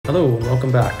Hello and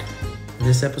welcome back. In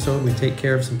this episode we take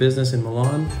care of some business in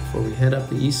Milan before we head up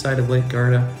the east side of Lake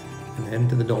Garda and head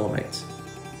to the Dolomites.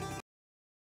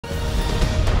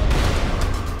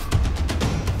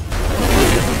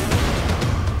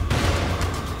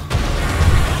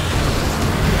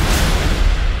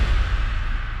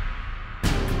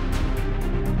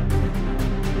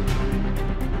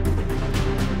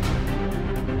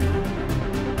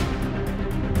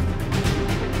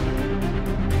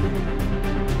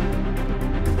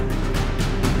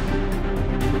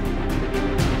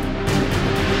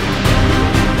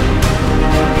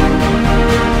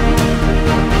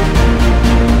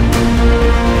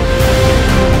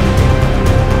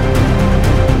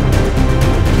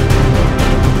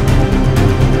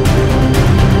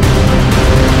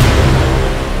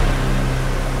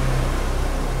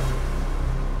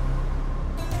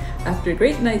 After a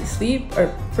great night's sleep, our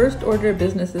first order of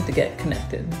business is to get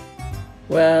connected.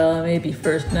 Well, maybe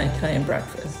first nighttime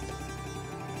breakfast.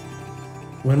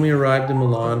 When we arrived in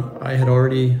Milan, I had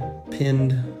already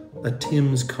pinned a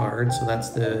Tim's card, so that's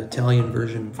the Italian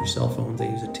version for cell phones. They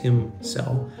use a Tim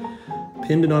Cell.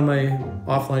 Pinned it on my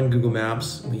offline Google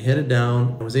Maps. We headed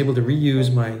down. I was able to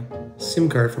reuse my SIM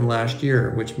card from last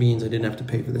year, which means I didn't have to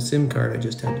pay for the SIM card, I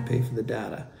just had to pay for the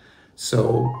data.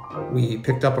 So we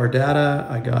picked up our data.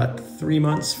 I got 3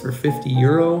 months for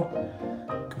 €50.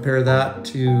 Compare that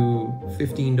to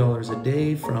 $15 a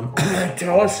day from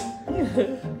Telus.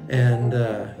 And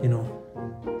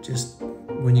just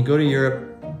when you go to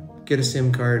Europe, get a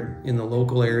SIM card in the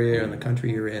local area and the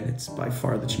country you're in. It's by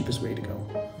far the cheapest way to go.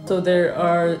 So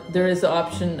there is the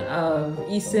option of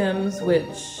eSIMs,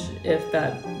 which if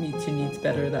that meets your needs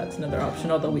better, that's another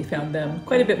option, although we found them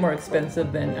quite a bit more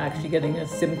expensive than actually getting a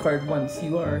SIM card once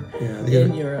you are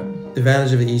in Europe. The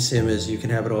advantage of an eSIM is you can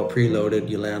have it all preloaded.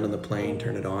 You land on the plane,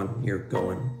 turn it on, you're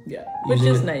going. Yeah, which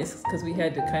is nice because we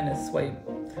had to kind of swipe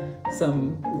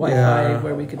some Wi-Fi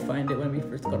where we could find it when we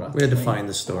first got off. We had to find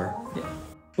the store. Yeah.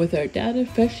 With our data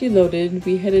freshly loaded,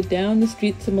 we headed down the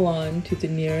streets of Milan to the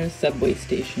nearest subway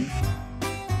station.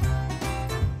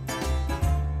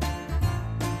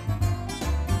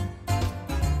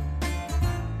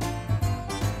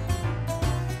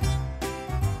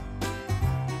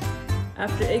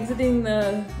 After exiting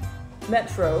the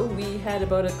metro, we had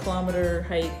about a kilometer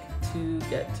hike to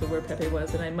get to where Pepe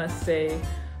was, and I must say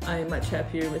I'm much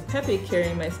happier with Pepe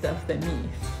carrying my stuff than me.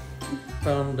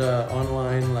 Found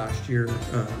online last year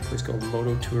a place called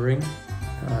Mototouring,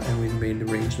 and we made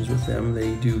arrangements with them.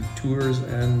 They do tours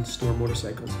and store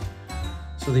motorcycles.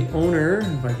 So the owner,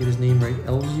 if I get his name right,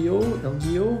 Elgio,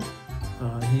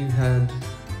 he had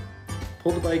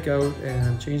pulled the bike out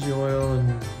and changed the oil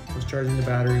and was charging the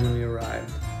battery when we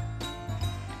arrived.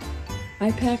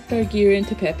 I packed our gear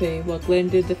into Pepe while Glen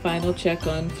did the final check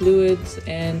on fluids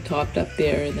and topped up the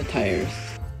air in the tires.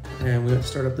 And we went to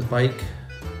start up the bike.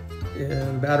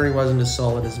 And the battery wasn't as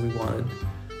solid as we wanted.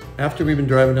 After we'd been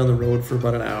driving down the road for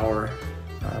about an hour,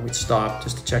 we stopped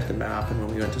just to check the map, and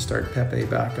when we went to start Pepe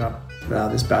back up,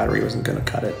 this battery wasn't going to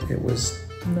cut it. It was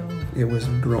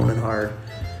groaning hard.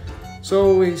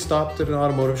 So we stopped at an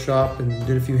automotive shop and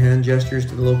did a few hand gestures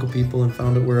to the local people and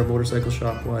found out where a motorcycle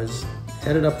shop was.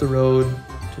 Headed up the road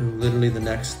to literally the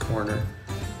next corner,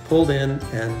 pulled in,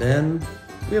 and then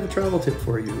we have a travel tip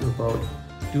for you about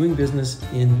doing business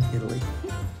in Italy.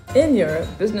 In Europe,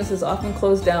 business is often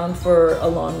closed down for a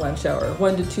long lunch hour.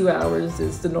 1 to 2 hours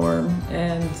is the norm,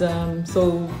 and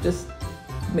so just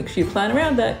make sure you plan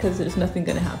around that because there's nothing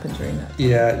going to happen during that time.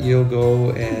 Yeah, you'll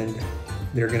go and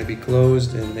they're going to be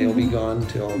closed and they'll be gone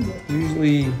till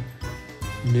usually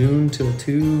noon till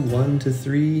 2, 1 to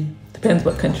 3. Depends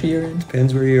what country you're in.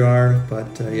 Depends where you are, but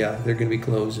yeah, they're going to be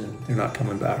closed and they're not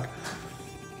coming back.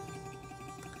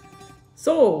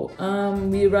 So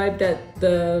we arrived at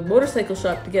the motorcycle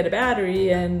shop to get a battery,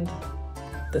 and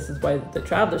this is why the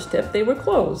traveler's tip, they were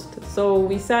closed. So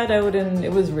we sat out and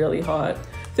it was really hot,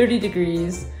 30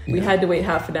 degrees. We had to wait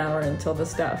half an hour until the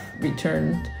staff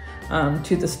returned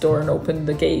to the store and opened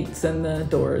the gates and the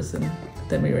doors, and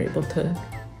then we were able to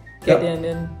get in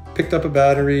and picked up a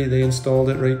battery. They installed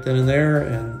it right then and there,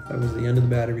 and that was the end of the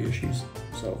battery issues.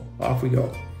 So off we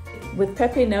go. With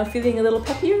Pepe now feeling a little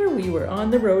peppier, we were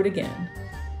on the road again.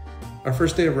 Our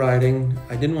first day of riding,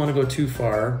 I didn't want to go too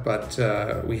far, but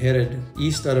we headed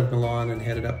east out of Milan and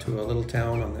headed up to a little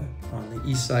town on the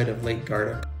east side of Lake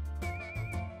Garda.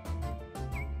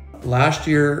 Last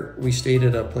year, we stayed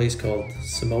at a place called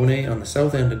Sirmione on the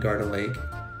south end of Garda Lake,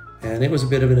 and it was a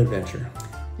bit of an adventure.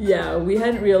 Yeah, we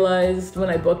hadn't realized when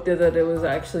I booked it that it was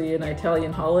actually an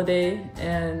Italian holiday,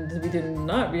 and we did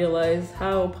not realize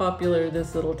how popular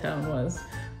this little town was.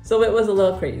 So it was a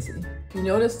little crazy. You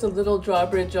notice the little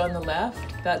drawbridge on the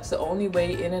left? That's the only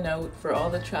way in and out for all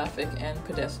the traffic and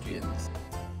pedestrians.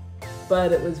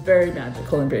 But it was very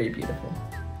magical and very beautiful.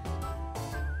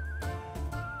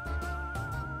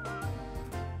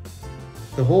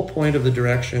 The whole point of the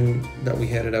direction that we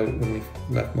headed out when we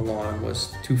left Milan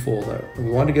was twofold. We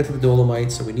wanted to get to the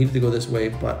Dolomites, so we needed to go this way,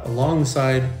 but along the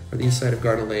side, or the east side of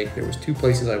Garda Lake, there was two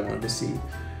places I wanted to see.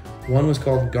 One was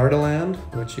called Garda Land,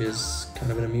 which is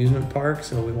kind of an amusement park,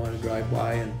 so we wanted to drive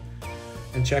by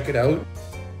and check it out.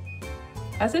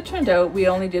 As it turned out, we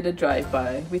only did a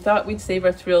drive-by. We thought we'd save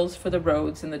our thrills for the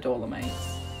roads in the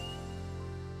Dolomites.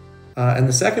 And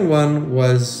the second one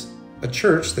was a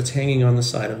church that's hanging on the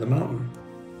side of the mountain.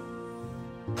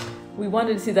 We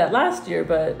wanted to see that last year,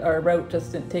 but our route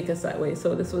just didn't take us that way,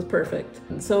 so this was perfect.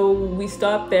 So we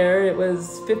stopped there. It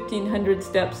was 1,500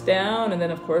 steps down, and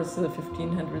then of course the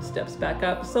 1,500 steps back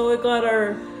up. So it got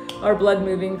our blood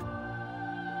moving.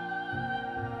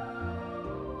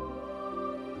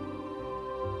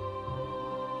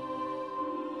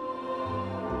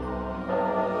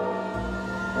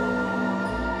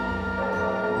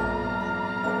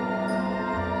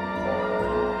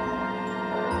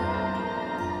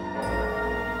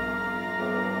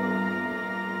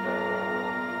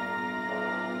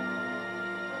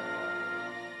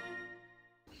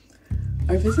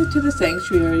 Our visit to the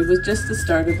sanctuary was just the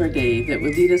start of our day that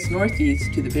would lead us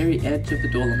northeast to the very edge of the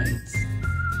Dolomites.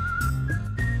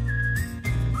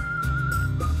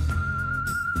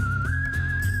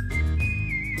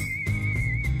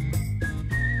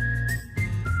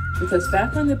 With us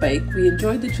back on the bike, we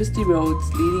enjoyed the twisty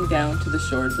roads leading down to the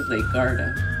shores of Lake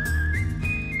Garda.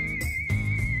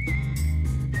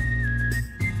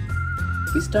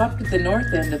 We stopped at the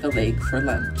north end of the lake for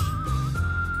lunch.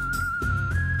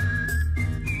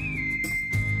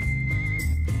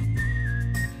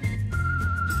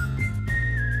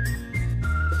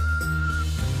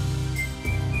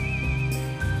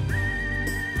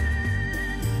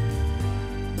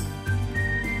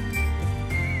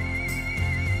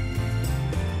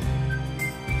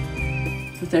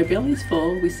 With our bellies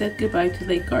full, we said goodbye to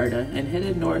Lake Garda and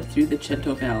headed north through the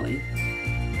Trento Valley.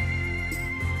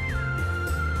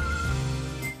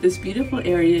 This beautiful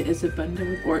area is abundant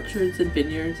with orchards and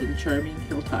vineyards and charming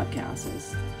hilltop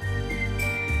castles.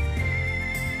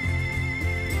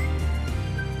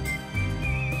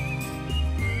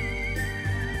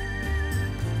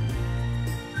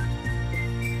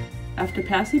 After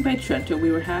passing by Trento,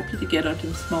 we were happy to get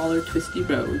onto smaller, twisty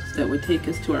roads that would take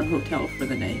us to our hotel for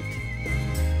the night.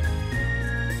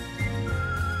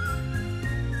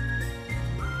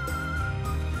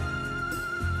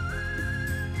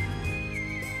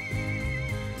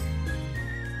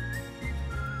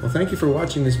 Well, thank you for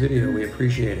watching this video. We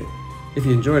appreciate it. If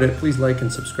you enjoyed it, please like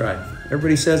and subscribe.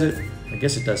 Everybody says it. I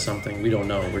guess it does something. We don't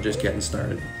know. We're just getting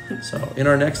started. So in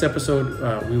our next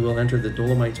episode, we will enter the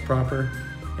Dolomites proper,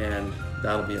 and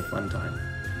that'll be a fun time.